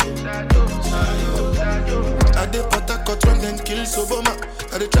 I dey Port Harcourt run then kill Soboma.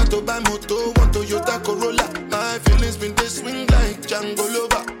 I dey try to buy moto, want Toyota Corolla. My feelings been they swing like Django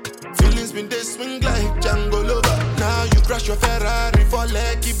Lover. Feelings been they swing like Django Lover. Now you crash your Ferrari for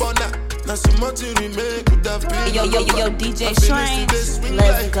Lucky Bona. Now so much you remake could have been. Yo, DJ Strange, let's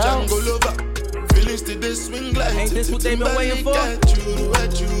go. Django Lover. Feelings till they swing like. Ain't this what they been waiting for?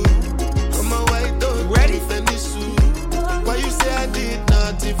 Come on, white dog. Ready? Why you say I did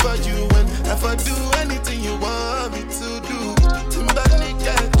nothing for you when if I do anything you want me to do? Timbani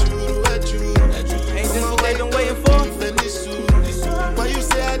got you. Ain't this what they been waiting for? Why you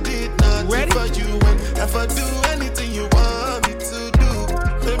say I did nothing for you when if I do anything you want me to do?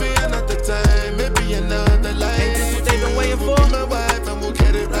 Maybe another time, maybe another life. Ain't this what they been waiting for? Be my wife and we'll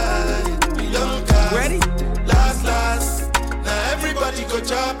get it right. Young cars, ready? Last. Now everybody go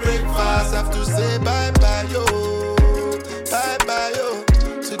to breakfast. Have to say bye-bye, yo. Bye-bye, yo.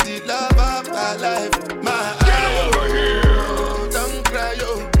 To the love of my life. My get over here. Don't cry, yo.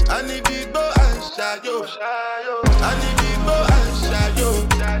 I need to go and shy, yo. I need to go and shy, yo.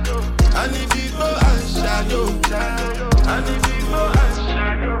 I need to go and shy, yo. I need to go and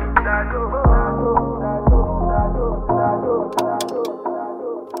shy, yo.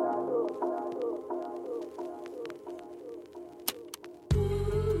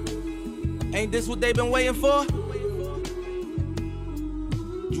 Ain't this what they been waiting for?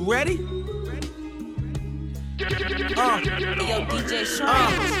 You ready? Yo, DJ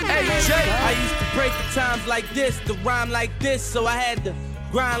Strange. Hey, Jay. I used to pray for times like this, to rhyme like this, so I had to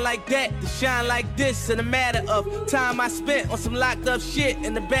grind like that, to shine like this. In a matter of time I spent on some locked up shit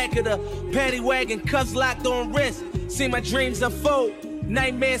in the back of the paddy wagon, cuffs locked on wrist. See my dreams unfold,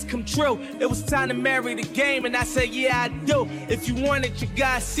 nightmares come true. It was time to marry the game, and I said, yeah, I do. If you want it, you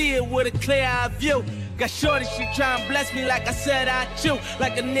gotta see it with a clear eye view. Got shorty, she tryna bless me like I said I chew.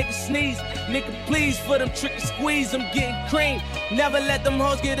 Like a nigga sneeze, nigga please for them trick and squeeze, I'm getting cream. Never let them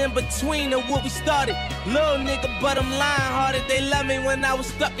hoes get in between of what we started. Little nigga, but I'm lying hearted. They love me when I was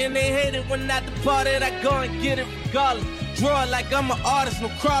stuck and they hated when I departed. I go and get it regardless. Draw it like I'm an artist, no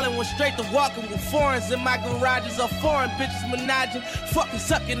crawling. Went straight to walking with foreigns in my garages are foreign bitches menaging, fucking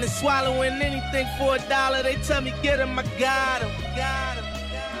sucking and swallowing anything for $1. They tell me get him, I got him.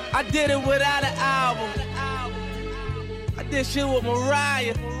 I did it without an album. I did shit with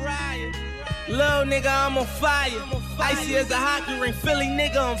Mariah. Little nigga, I'm on fire. Icy as a hockey ring, Philly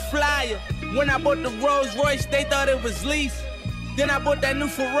nigga, I'm flyer. When I bought the Rolls Royce, they thought it was lease. Then I bought that new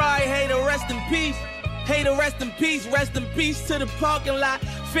Ferrari, hey, to rest in peace. Hater, rest in peace to the parking lot.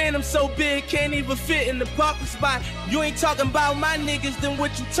 Phantom so big, can't even fit in the parking spot. You ain't talking about my niggas, then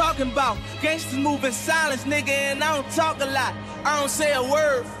what you talking about? Gangsters move in silence, nigga, and I don't talk a lot. I don't say a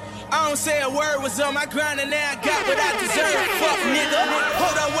word. Was on my grind and now I got what I deserve. Fuck nigga.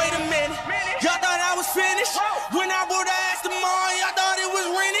 Hold up, wait a minute. Y'all thought I was finished? When I would've asked them all, y'all thought it was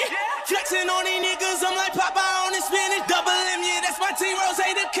rented? Flexing on these niggas, I'm like Popeye on the spinach. Double M, yeah, that's my team. Rose,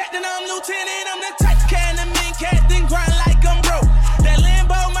 the captain, I'm lieutenant. I'm the type can, the main captain, grind like I'm broke. That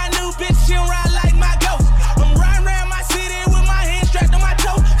Lambo, my new bitch, she'll ride like my ghost. I'm riding around my city with my hands strapped on my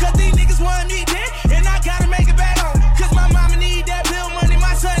toes. Cause these niggas want me dead, and I gotta make it back home. Cause my mama need that bill money,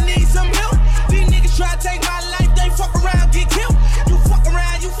 my son needs some help. These niggas try to take my life, they fuck around, get killed. You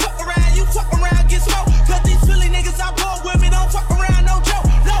fuck around, get smoked. Cause these Philly niggas I bought with me don't fuck around, no joke.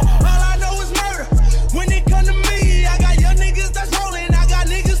 No, all I know is murder. When it come to me, I got young niggas that's rolling, I got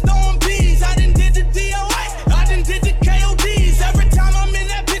niggas throwing bees. I done did the DOA, I done did the KODs. Every time I'm in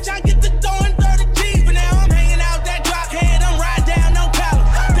that bitch, I get to throwing 30 G's. But now I'm hanging out that drop head, I'm riding down no collar.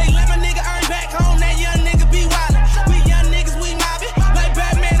 They let my nigga earn back home, that young nigga be wildin'. We young niggas, we mobbin', like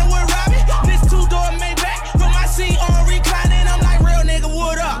Batman and we're robbing. This two-door Maybach, with my seat on reclining. I'm like, real nigga,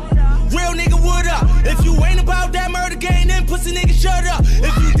 what up? Real nigga, what up? If you ain't about that murder game, then pussy nigga, shut up.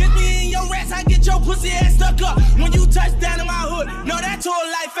 If you dip me in your rats, I get your pussy ass stuck up. When you touch down in my hood, no, that tour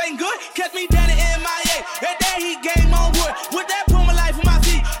life ain't good. Catch me down in MIA, that day he game on wood. With that pull my life on my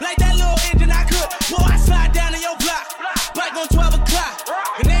feet, like that little engine I could. Boy, I slide down in your block, bike on 12 o'clock.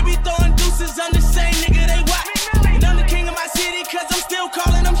 And they be throwing deuces, I'm the same nigga they watch. And I'm the king of my city, cause I'm still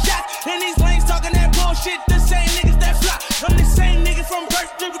calling them shots. And these lanes talking that bullshit, the same niggas that flop. I'm the same nigga from Birch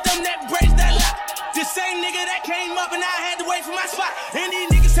Street with them that braids that lock. The same nigga that came up and I had to wait for my spot. And these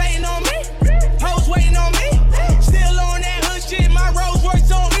niggas hating on me,